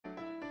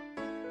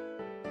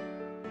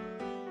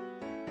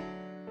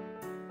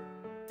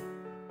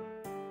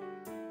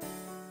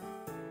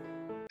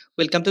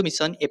Welcome to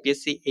Mission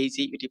APSC AG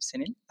YouTube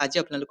channel. আজি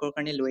আপোনালোকৰ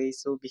কাৰণে লৈ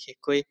আহিছো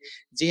বিশেষকৈ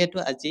যেহেতু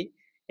আজি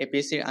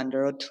APSC ৰ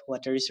আন্ডাৰত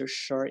ওয়াটাৰ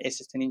ৰিসোৰ্সৰ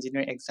এসিস্ট্যান্ট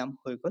ইঞ্জিনিয়াৰ এক্সাম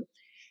হৈ গল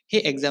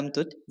সেই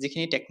এক্সামটোত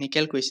যিখিনি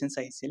টেকনিক্যাল কোৱেশ্চনছ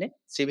আহিছিলে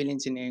সিভিল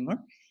ইঞ্জিনিয়াৰিংৰ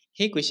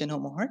সেই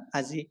কোৱেশ্চনসমূহৰ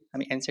আজি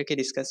আমি এনসাৰ কে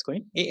ডিসকাস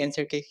কৰিম এই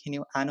এনসাৰ কে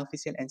খিনিও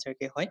আনঅফিচিয়েল এনসাৰ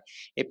কে হয়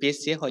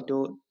APSC হয়তো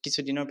কিছু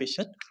দিনৰ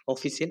পিছত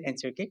অফিচিয়েল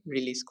এনসাৰ কে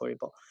ৰিলিজ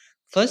কৰিব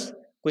ফাৰ্স্ট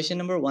Question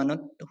number 1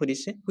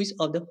 সুধিছে which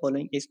of the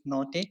following is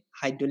not a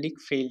hydraulic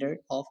failure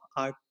of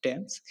our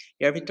dams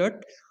ইয়াৰ ভিতৰত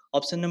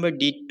option number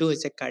D2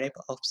 হৈছে correct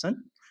option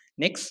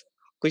next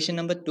question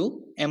number 2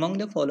 among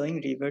the following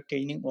river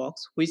training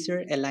works which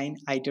are aligned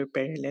either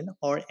parallel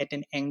or at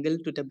an angle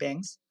to the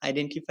banks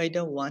identify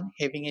the one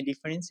having a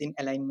difference in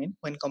alignment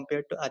when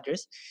compared to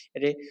others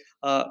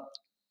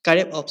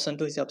correct option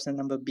to is option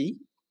number B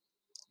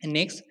and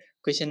next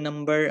question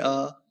number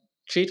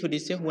 3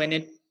 সুধিছে when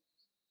a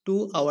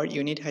 2-hour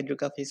unit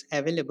hydrograph is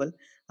available.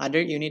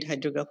 Other unit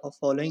hydrograph of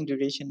following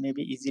duration may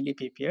be easily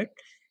prepared.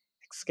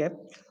 Except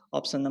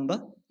option number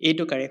A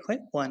to correct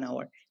 1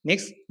 hour.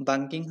 Next,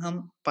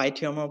 Buckingham pi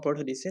theorem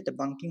the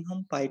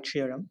Buckingham pi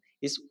theorem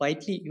is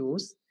widely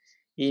used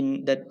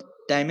in the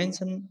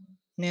dimensional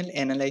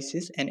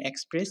analysis and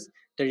express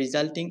the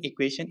resulting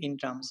equation in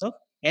terms of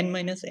n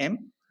minus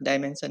m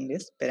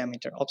dimensionless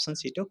parameter. Option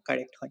C to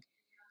correct.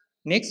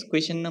 Next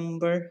question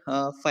number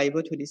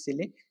 5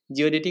 সুধিছিলে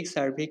geodetic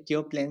survey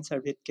কিয় plane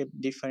survey কে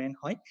different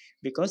হয়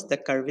because the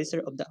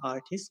curvature of the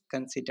earth is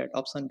considered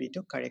option B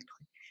to correct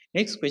হয়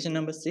next question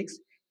number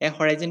 6 a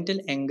horizontal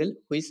angle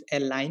which a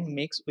line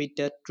makes with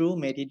the true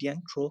meridian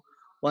through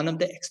one of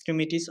the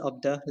extremities of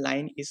the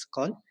line is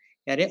called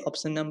ইয়াৰে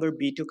option number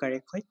B to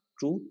correct হয়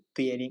true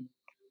bearing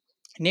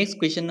next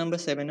question number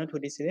 7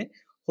 সুধিছিলে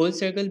whole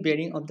circle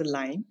bearing of the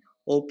line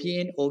OP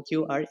and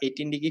OQ are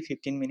 18 degree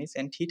 15 minutes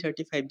and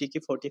 335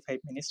 degree 45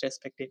 minutes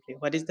respectively.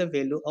 What is the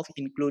value of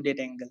included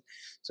angle?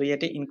 So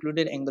yet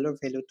included angle or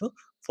value to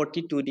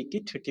 42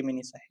 degree 30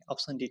 minutes.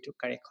 Option D to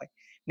correct.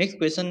 Next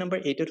question number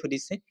 8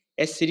 say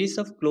a series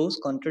of close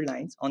contour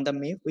lines on the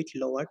map with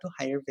lower to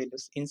higher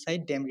values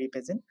inside them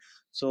represent.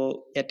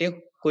 So yet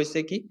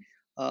ki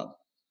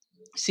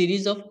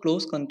series of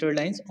close contour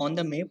lines on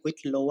the map with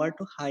lower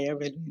to higher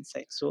value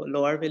inside. So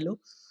lower value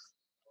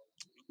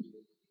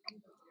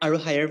আৰু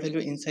higher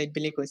value inside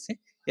বুলি কৈছে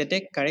ইয়াতে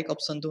correct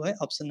option টো হয়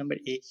option number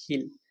A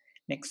hill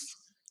next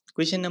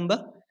question number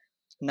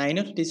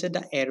 9 দিছে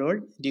the error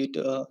due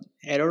to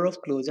error of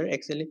closure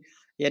actually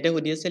ইয়াতে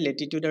সুধি আছে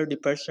latitude আৰু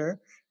departure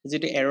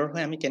যেটো error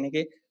হয় আমি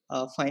কেনেকে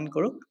find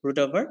কৰো root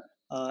over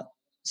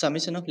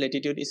summation of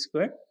latitude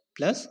square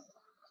plus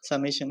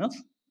summation of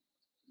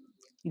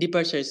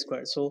departure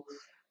square so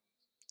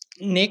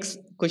next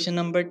question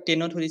number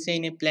 10 say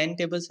in a plan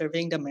table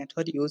surveying the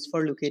method used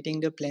for locating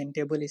the plan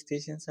table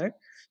stations are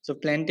so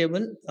plan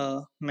table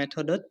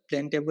method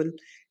plan table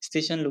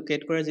station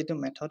locate kora jeto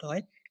method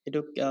hoy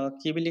eto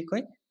ki bili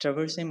koy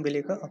traversing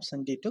bili koy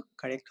option D to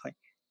correct hoy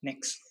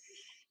next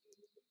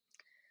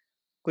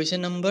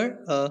question number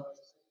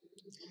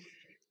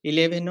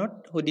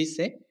 11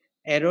 say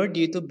error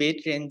due to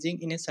bait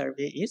ranging in a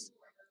survey is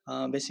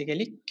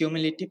basically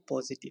cumulative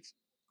positive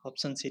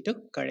option C to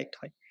correct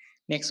hoy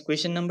next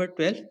question number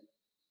 12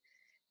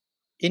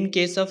 in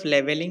case of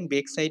leveling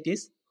backside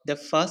is the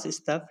first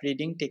step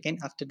reading taken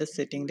after the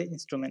setting the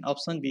instrument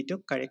option B to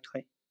correct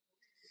hoy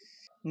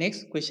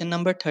next question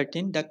number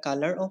 13 the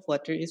color of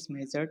water is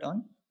measured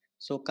on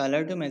so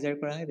color to measure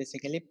kora hai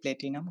basically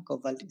platinum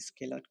cobalt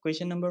scale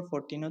question number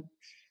 14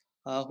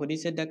 who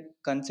said the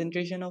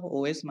concentration of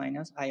OS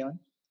minus ion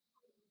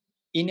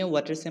in a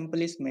water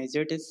sample is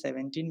measured as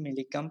 17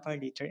 milligram per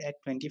liter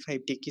at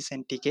 25 degree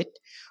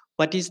centigrade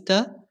what is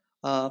the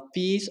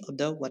pH of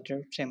the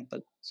water sample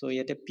so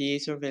yet a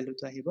pH or value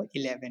to ahibo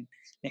 11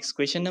 next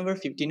question number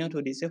 15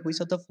 which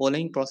of the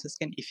following process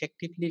can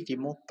effectively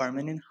remove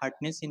permanent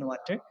hardness in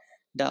water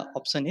the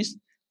option is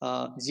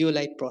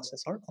zeolite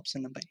process or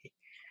option number A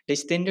the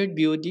standard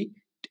BOD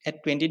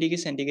at 20 degree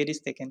centigrade is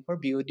taken for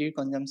BOD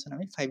consumption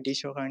 5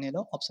 days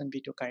option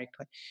B to correct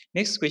hoy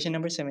next question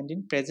number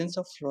 17 presence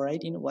of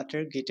fluoride in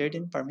water greater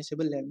than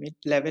permissible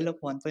level of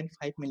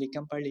 1.5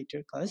 milligram per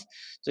liter cause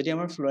যদি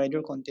আমাৰ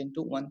ফ্লোৰাইডৰ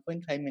কন্টেন্টটো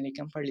 1.5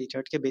 milligram per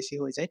liter কে বেছি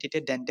হৈ যায়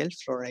তেতিয়া dental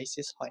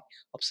ফ্লোৰাইসিস হয়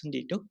option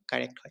D টো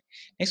correct হয়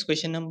next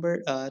question number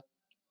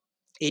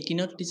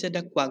 18 দিছে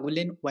the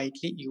coagulant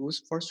widely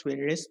used for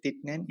Sweater's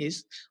treatment is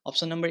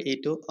option number A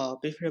to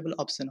preferable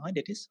option হয়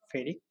that is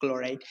ferric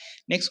chloride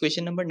next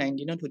question number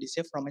 19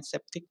 দিছে from a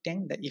septic tank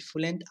the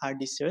effluent are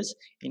discharged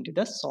into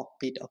the sock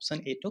pit option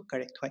A to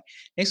correct হয়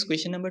next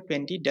question number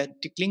 20 the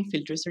tickling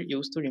filters are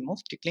used to remove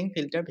tickling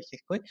filter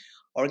বিশেষকৈ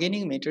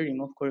organic matter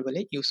remove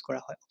কৰিবলৈ use কৰা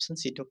হয় option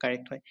C to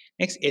correct হয়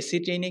next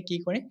acid rain কি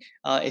কৰে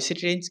acid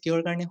rains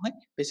কিহৰ কাৰণে হয়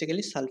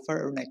basically sulfur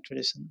আৰু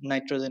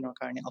nitrogenৰ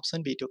কাৰণে option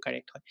B to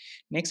correct হয়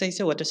next is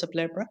water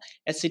supply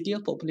a city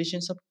of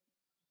populations of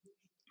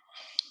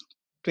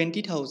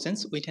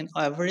 20,000 with an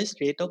average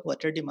rate of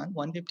water demand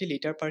 150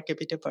 liter per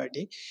capita per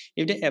day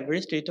if the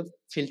average rate of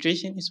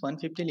filtration is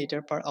 150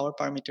 liter per hour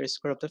per meter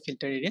square of the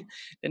filter area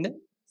then the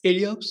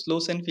area of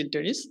slows and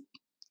filter is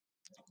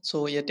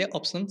So yete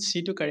option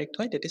C to correct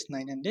hoy, that is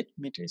 900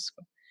 meter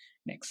square.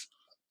 Next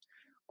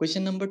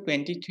question number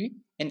 23.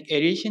 An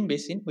aeration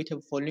basin with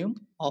a volume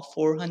of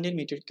 400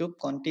 meter cube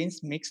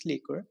contains mixed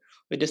liquor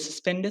with a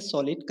suspended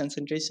solid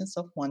concentrations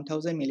of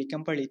 1000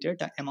 milligram per liter.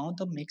 The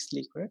amount of mixed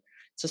liquor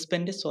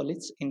suspended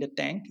solids in the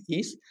tank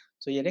is,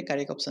 so yete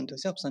correct option to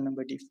option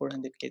number D,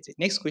 400 kg.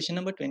 Next question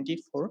number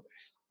 24.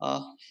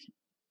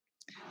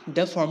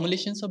 The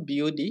formulations of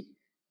BOD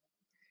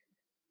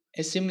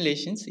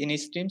assimilations in a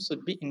stream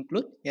should be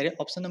included. Here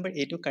option number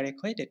A to correct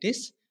hoy, that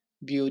is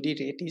BOD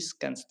rate is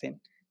constant.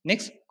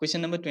 Next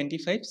question number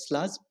 25.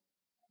 Sludge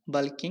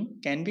bulking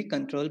can be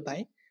controlled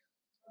by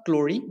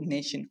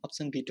chlorination.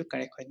 Option B to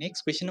correct hoy.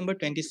 Next question number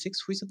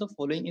 26. Which of the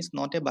following is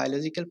not a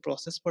biological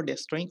process for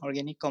destroying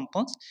organic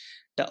compounds?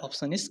 The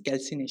option is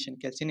calcination.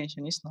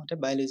 Calcination is not a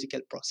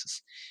biological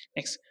process.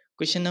 Next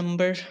question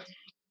number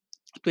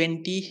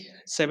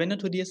 27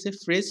 to the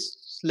fresh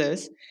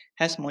sludge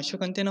has moisture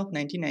content of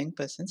 99%,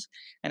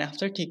 and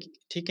after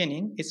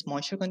thickening its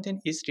moisture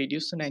content is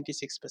reduced to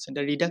 96%.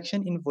 The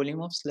reduction in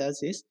volume of sludge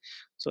is,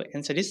 so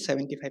answer is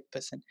 75%.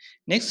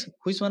 Next,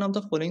 which one of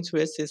the following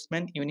sewage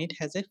assessment unit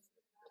has a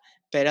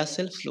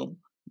paracel flume?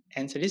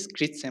 Answer is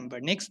grit chamber.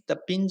 Next, the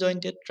pin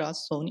jointed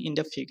truss shown in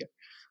the figure,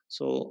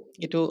 so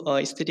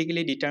eto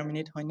statically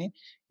determinate hoy ne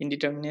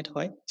indeterminate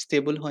hoy,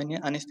 stable hoy ne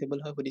unstable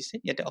hoy hodise.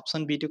 Yete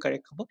option B to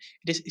correct hobo.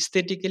 It is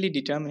statically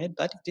determinate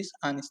but it is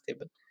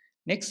unstable.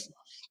 Next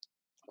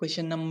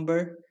question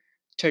number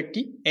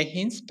 30. A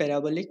hinged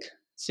parabolic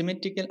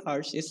symmetrical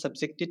arch is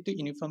subjected to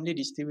uniformly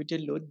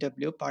distributed load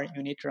W per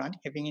unit run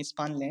having a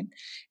span length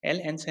L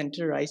and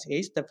center rise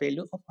H. The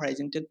value of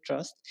horizontal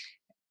thrust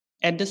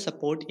at the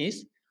support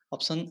is,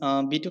 option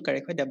B to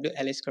correct by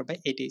WL square by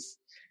 8 is.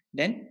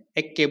 Then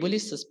a cable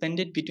is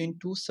suspended between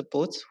two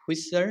supports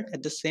which are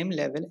at the same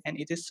level and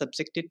it is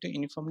subjected to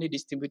uniformly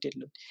distributed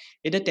load.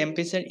 If the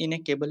temperature in a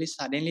cable is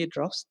suddenly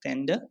drops,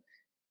 then the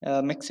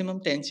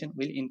maximum tension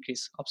will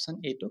increase. Option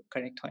A to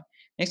correct hoy.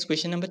 Next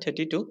question number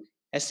 32.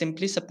 A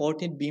simply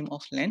supported beam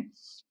of length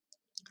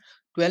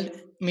 12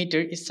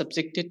 meter is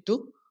subjected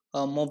to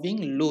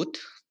moving load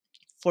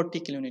 40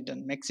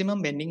 kilonewton.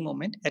 Maximum bending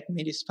moment at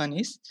mid span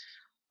is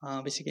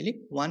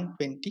basically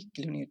 120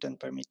 kilonewton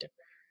per meter.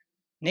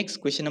 Next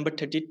question number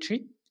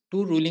 33.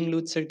 Two rolling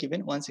loads are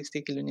given,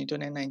 160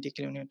 kilonewton and 90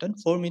 kilonewton,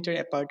 4 meter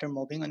apart, are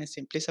moving on a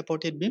simply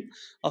supported beam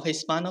of a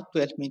span of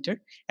 12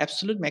 meter.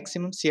 Absolute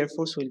maximum shear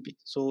force will be,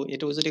 so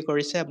it was a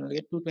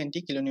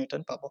 220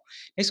 kilonewton pabo.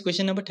 Next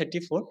question number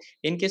 34.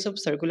 In case of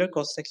circular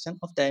cross section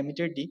of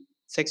diameter D,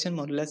 section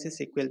modulus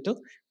is equal to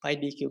pi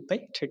d cube by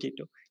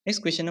 32. Next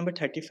question number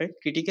 35.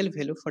 Critical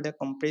value for the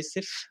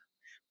compressive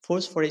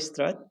force for a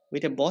strut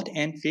with a both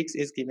end fixed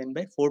is given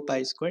by 4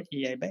 pi square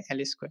EI by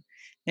L square.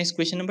 Next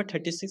question number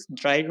 36.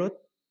 Dry rot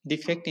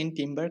defect in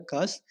timber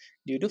cast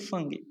due to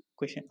fungi.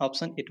 Question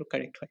option A to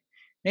correct hoy.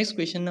 Next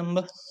question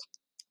number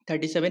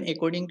 37.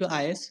 According to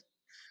IS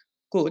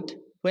code,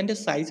 when the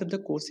size of the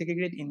core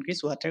segregate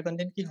increase, water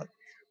content ki hoy?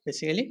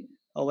 Basically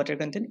water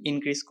content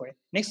increase kore.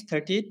 Next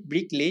 38.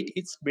 Brick laid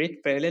its breadth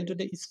parallel to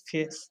the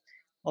face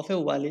of a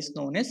wall is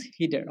known as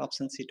header.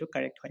 Option C to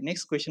correct hoy.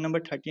 Next question number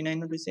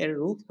 39. Is a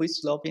roof which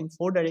slope in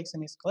 4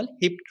 directions is called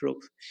hipped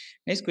roof.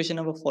 Next question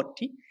number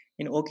 40.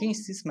 In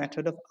Owking's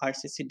method of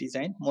RCC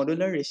design,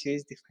 modular ratio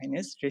is defined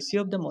as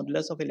ratio of the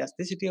modulus of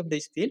elasticity of the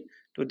steel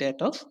to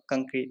that of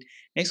concrete.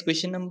 Next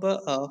question number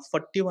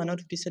 41.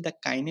 Is the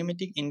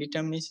kinematic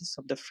indeterminacies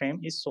of the frame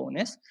is shown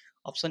as,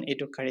 option A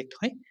to correct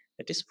hoy,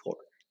 that is 4.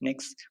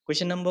 Next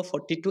question number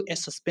 42. A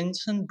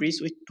suspension bridge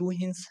with 2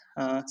 hinge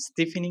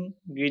stiffening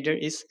girder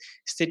is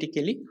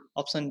statically,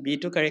 option B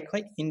to correct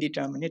hoy,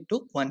 indeterminate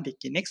to 1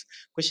 degree. Next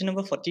question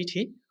number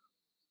 43.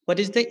 What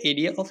is the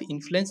area of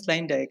influence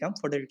line diagram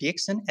for the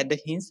reaction at the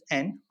hinge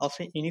end of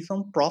a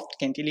uniform propped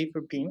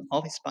cantilever beam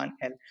of span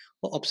L?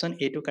 Option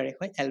A to correct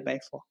hoy, L by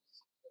 4.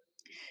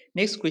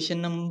 Next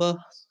question number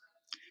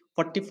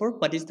 44.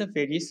 What is the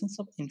variations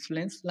of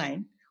influence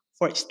line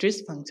for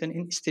stress function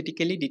in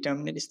statically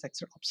determinate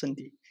structure? Option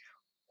D.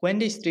 When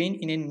the strain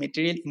in a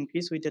material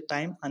increase with the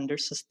time under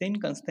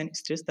sustained constant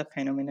stress, the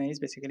phenomena is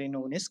basically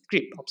known as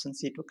creep. Option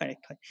C to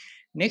correct hoy.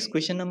 Next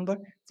question number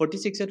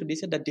 46. To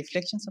this, the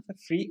deflections of a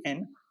free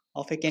end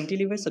of a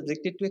cantilever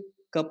subjected to a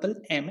couple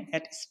M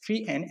at its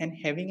free end and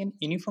having an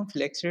uniform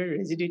flexural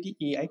rigidity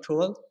EI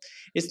throughout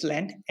its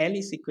length L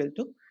is equal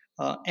to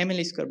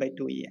ML square by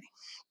 2 EI.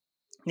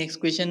 Next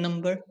question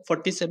number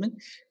 47.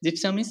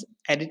 Gypsum is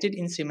added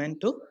in cement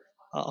to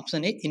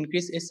option A,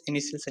 increase its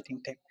initial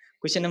setting time.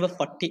 Question number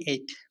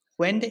 48.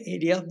 When the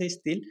area of the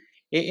steel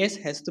AS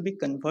has to be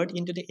converted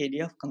into the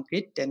area of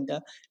concrete, then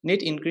the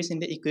net increase in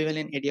the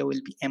equivalent area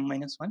will be M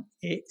minus 1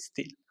 A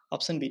steel.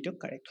 Option B to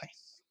correct hoy.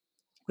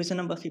 Question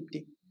number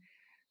 50.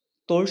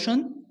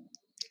 Torsion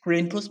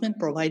reinforcement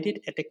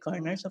provided at the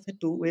corners of a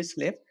two-way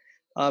slab.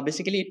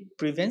 Basically, it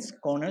prevents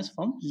corners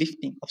from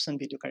lifting. Option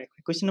B to correct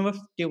hoy. Question number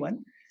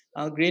 51.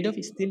 Grade of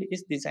steel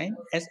is designed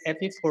as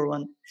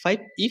Fe415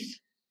 if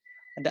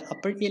the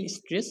upper yield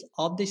stress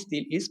of the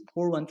steel is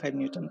 415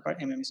 Newton per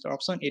mm square.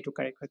 Option A to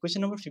correct.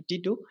 Question number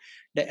 52.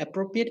 The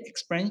appropriate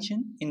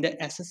expansion in the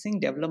assessing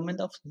development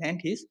of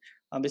land is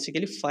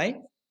basically phi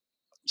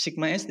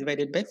sigma s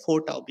divided by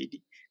 4 tau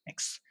bd.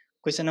 Next,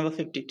 question number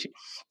 53.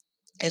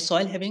 A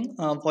soil having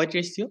void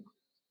ratio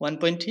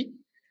 1.3,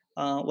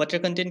 water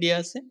content dia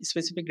ase,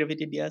 specific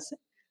gravity dia ase.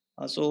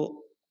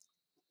 So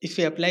if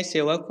you apply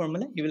Sehwag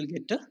formula, you will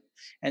get the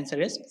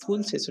answer as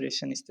full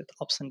saturation state.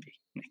 Option B.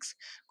 Next,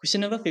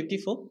 question number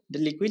 54. The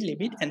liquid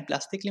limit and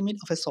plastic limit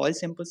of a soil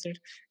sample set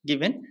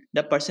given.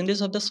 The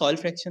percentage of the soil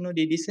fraction or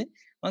DD say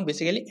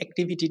basically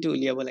activity to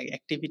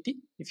activity.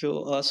 If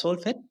you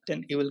solve it,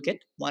 then you will get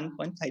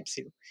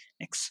 1.50.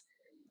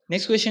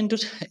 Next question to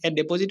a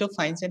deposit of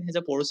fine sand has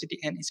a porosity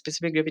and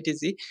specific gravity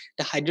Z.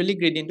 The hydraulic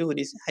gradient to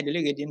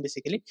hydraulic gradient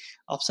basically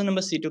option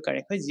number C to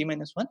correct by Z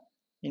minus 1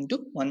 into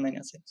 1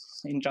 minus N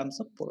in terms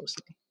of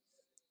porosity.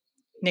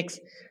 Next,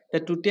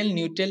 the total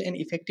neutral and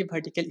effective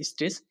vertical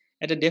stress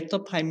at a depth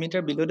of 5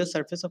 meters below the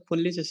surface of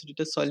fully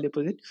saturated soil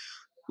deposit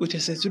with a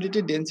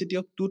saturated density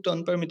of 2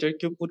 tons per meter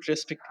cube would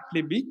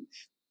respectively be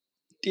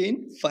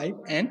 10, 5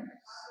 and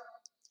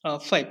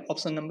 5.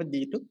 Option number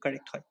D to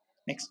correct.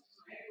 Next,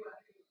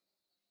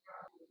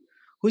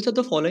 which of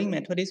the following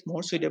method is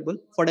more suitable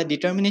for the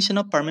determination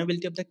of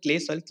permeability of the clay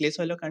soil? Clay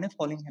soil karone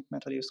following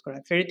method use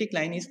kora. Ferritic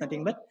line is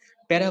nothing but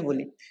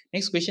parabolic.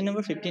 Next, question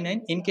number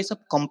 59. In case of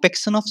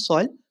compaction of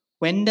soil,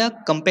 when the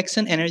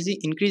compaction energy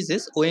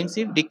increases,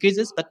 OMC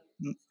decreases but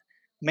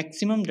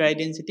maximum dry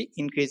density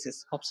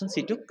increases. Option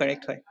C to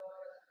correct.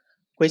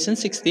 Question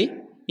 60.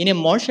 In a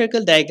Mohr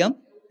circle diagram,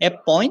 a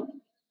point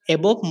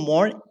above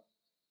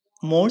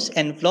Mohr's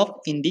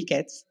envelope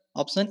indicates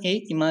option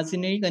A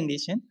imaginary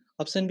condition,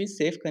 option B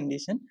safe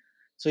condition.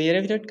 So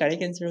here the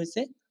correct answer is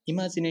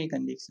imaginary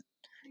condition.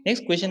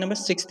 Next, question number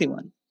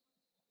 61.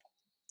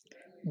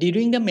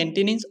 During the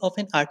maintenance of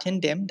an earthen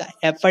dam, the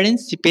apparent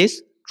seepage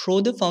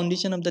through the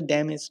foundation of the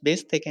dam is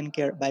best taken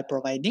care by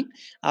providing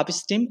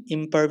upstream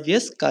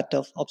impervious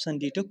cutoff. Option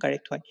D to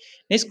correct.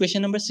 Next,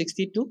 question number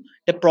 62.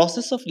 The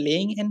process of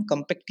laying and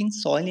compacting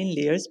soil in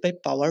layers by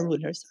power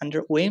rollers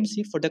under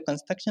OMC for the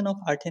construction of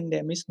earthen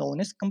dam is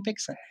known as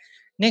compaction.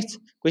 Next,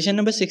 question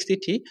number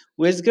 63.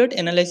 Wadesgard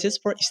analysis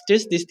for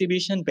stress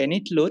distribution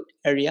beneath load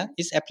area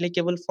is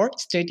applicable for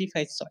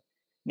stratified soil.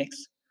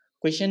 Next,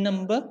 question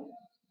number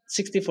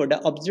 64. The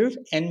observed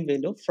N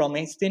value from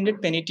an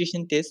extended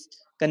penetration test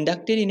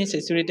conducted in a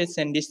saturated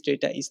sandy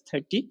strata is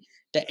 30.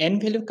 The N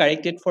value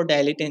corrected for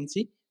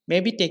dilatancy may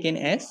be taken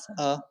as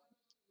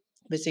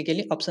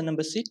basically option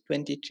number C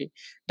 23.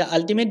 The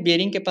ultimate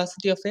bearing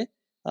capacity of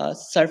a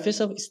surface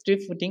of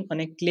strip footing on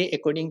a clay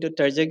according to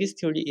𝒊𝒔𝒔𝒊𝒂𝒍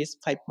theory is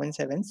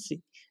 5.7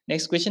 C.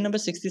 Next, question number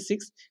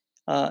 66.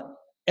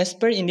 As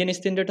per Indian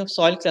standard of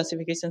soil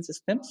classification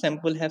system,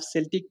 sample have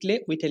silty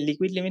clay with a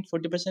liquid limit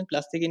 40%,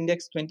 plastic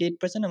index 28%.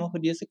 Amok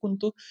hudi ase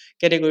kuntu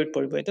category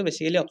poribo. Eto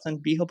basically option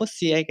B hobo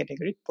CI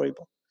category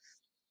poribo.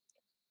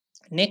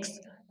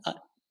 Next,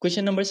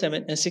 question number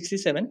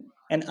 67.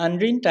 An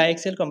undrained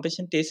triaxial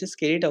compression test is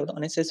carried out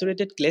on a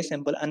saturated clay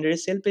sample under a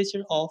cell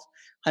pressure of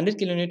 100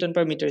 kN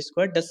per meter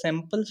square. The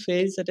sample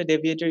fails at a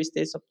deviator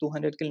stage of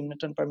 200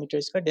 kN per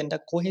meter square. Then the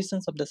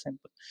cohesions of the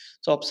sample.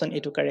 So option A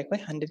to correct by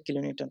 100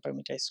 kN per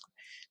meter square.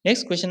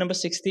 Next, question number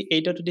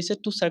 68. These are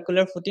two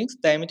circular footings,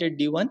 diameter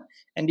D1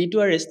 and D2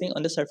 are resting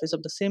on the surface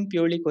of the same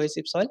purely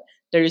cohesive soil.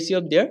 The ratio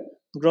of their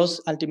gross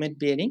ultimate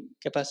bearing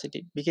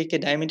capacity. Because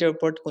diameter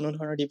upon kono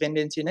dhoroner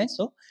dependency nai,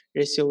 so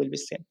ratio will be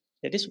same.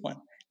 That is 1.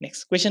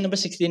 Next, question number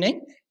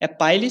 69. A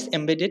pile is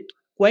embedded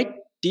quite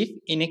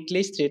deep in a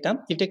clay stratum.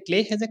 If the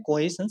clay has a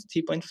cohesion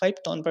 3.5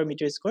 ton per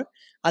meter square,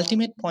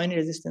 ultimate point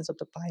resistance of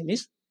the pile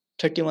is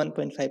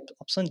 31.5.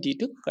 Option D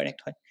to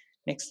correct.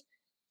 Next,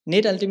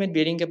 net ultimate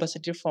bearing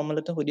capacity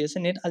formula to hodi ase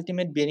net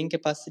ultimate bearing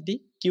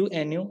capacity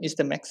QNU is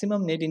the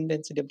maximum net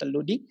intensity of the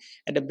loading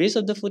at the base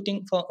of the foot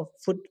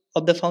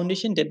of the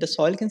foundation that the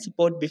soil can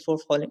support before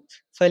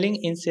falling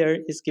in shear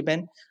is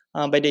given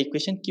by the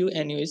equation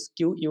QNU is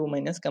QU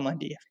minus gamma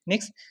DF.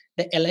 Next,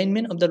 the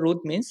alignment of the road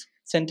means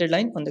center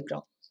line on the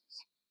ground.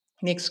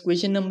 Next,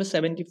 question number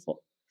 74.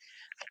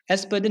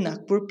 As per the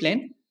Nagpur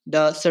plan,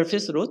 the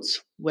surface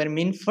roads were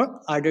meant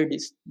for other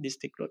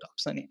district road.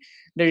 Option A.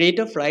 The rate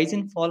of rise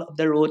and fall of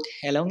the road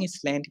along its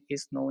length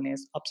is known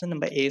as option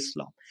number A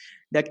slope.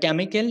 The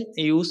chemical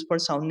used for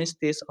soundness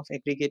test of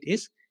aggregate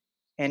is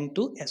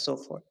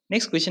N2SO4.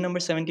 Next, question number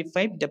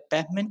 75. The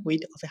pavement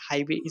width of a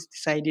highway is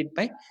decided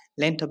by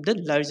length of the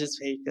largest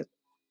vehicle.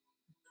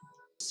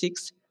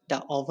 6.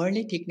 The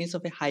overlay thickness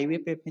of a highway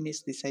pavement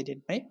is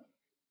decided by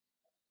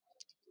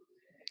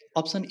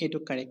option A to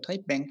correct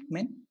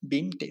bankment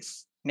beam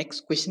test.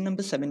 Next, question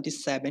number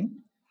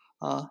 77.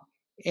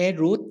 A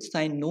road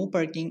sign no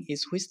parking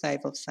is which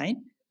type of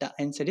sign? The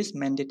answer is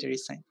mandatory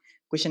sign.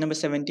 Question number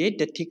 78.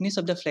 The thickness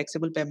of the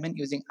flexible pavement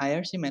using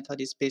IRC method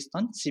is based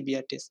on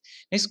CBR test.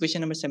 Next,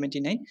 question number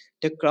 79.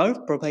 The curve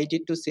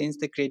provided to change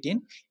the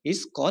gradient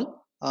is called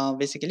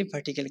basically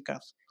vertical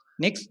curve.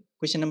 Next,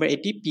 question number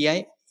 80.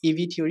 PI EV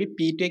theory P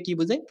to কি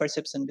বুজায়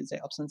perception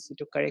বুজায় option C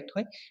to correct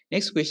হয়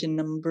next question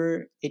number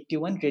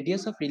 81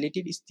 radius of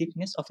relative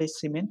stiffness of a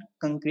cement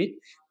concrete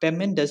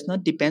pavement does not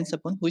depends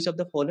upon which of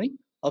the following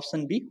option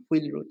B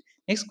wheel root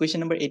next question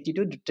number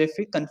 82 the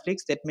traffic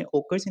conflicts that may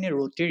occurs in a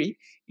rotary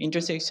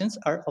intersections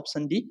are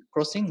option D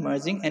crossing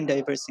merging and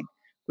diverging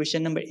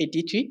question number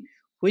 83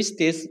 which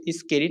test is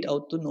carried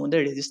out to know the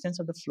resistance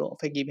of the flow of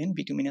a given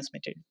bituminous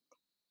material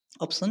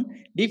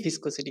option D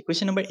viscosity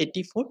question number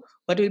 84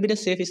 what will be the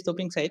safe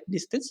stopping side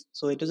distance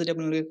so it is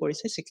আপোনালোকে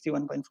কৰিছে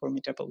 61.4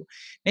 meter পাব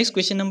next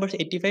question number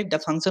 85 the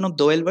function of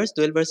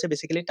𝐴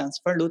basically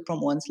transfer load from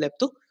one slab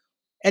to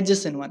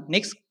adjacent one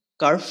next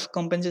curve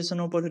compensation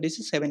ওপৰত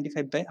দিছে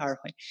 75 by r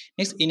হয়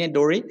next in a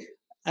dory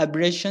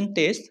abrasion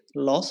test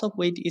loss of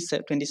weight is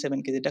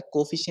 27 kg the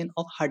coefficient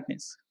of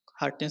hardness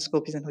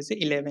coefficient hoise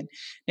 11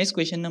 next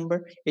question number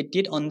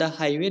 88 on the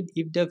highway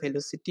if the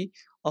velocity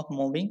of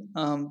moving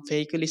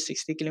vehicle is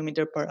 60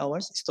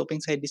 km/h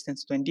stopping side distance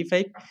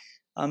 25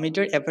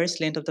 meter average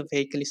length of the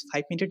vehicle is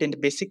 5 meter then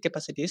the basic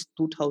capacity is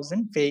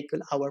 2000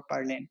 vehicle hour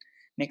per lane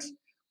next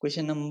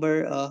question number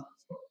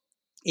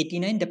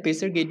 89 the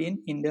pressure gradient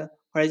in the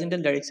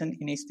horizontal direction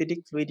in a static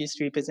fluid is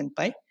represented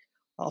by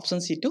option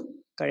C2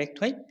 correct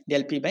হয়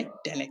del P by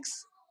del X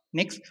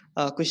next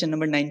question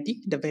number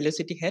 90 the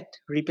velocity head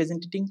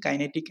representing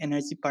kinetic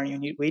energy per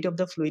unit weight of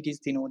the fluid is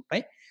denoted by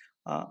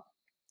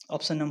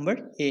option number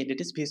A that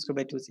is v²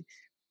 by 2g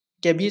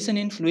cavitation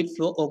in fluid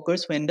flow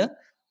occurs when the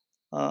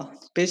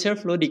pressure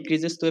flow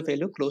decreases to a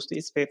value close to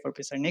its vapor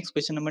pressure next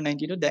question number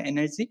 92 the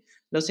energy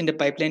loss in the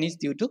pipeline is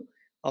due to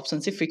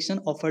option C friction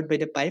offered by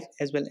the pipe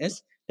as well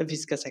as the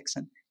viscous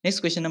action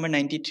next question number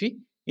 93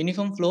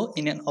 uniform flow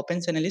in an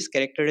open channel is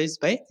characterized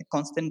by a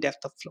constant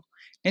depth of flow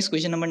next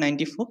question number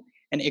 94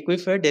 an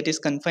aquifer that is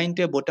confined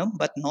to a bottom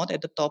but not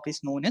at the top is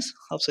known as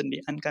option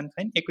D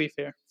unconfined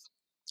aquifer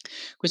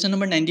question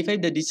number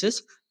 95 the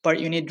discharge per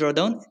unit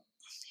drawdown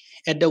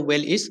at the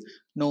well is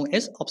known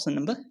as option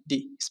number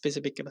D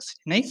specific capacity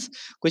next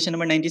question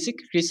number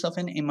 96 risk of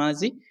an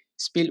emergency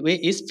spillway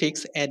is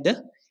fixed at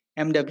the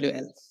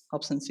MWL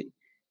option C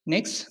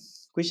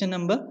next question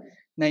number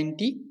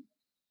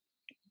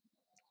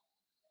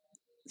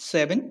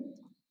 97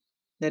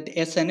 that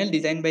a channel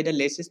designed by the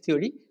Lacy's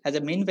theory has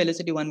a mean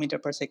velocity 1 meter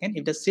per second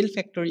if the seal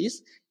factor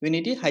is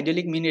unity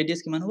hydraulic mean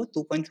radius kiman hobo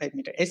 2.5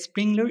 meter a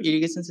sprinkler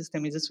irrigation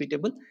system is a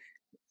suitable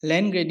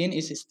land gradient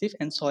is stiff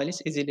and soil is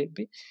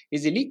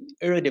easily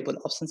erodible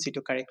option C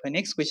to correct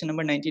next question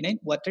number 99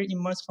 water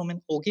immersed from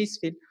an okay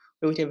spill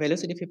with a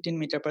velocity 15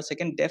 meter per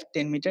second depth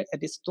 10 meter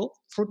at its top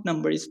fruit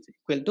number is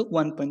equal to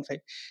 1.5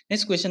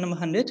 next question number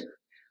 100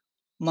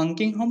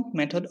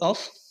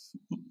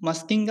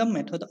 Muskingum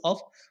method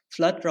of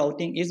flood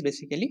routing is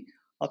basically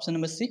option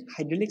number C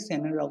hydraulic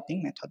channel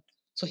routing method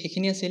so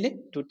hekhini asile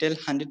total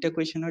 100 ta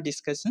question or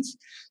discussions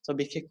so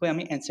bikhekoi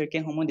ami answer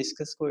ke homo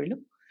discuss korilu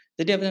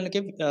jodi apnaloke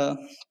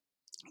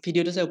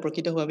video to sai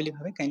uprokito howa boli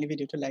bhabe kindly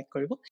video to like koribo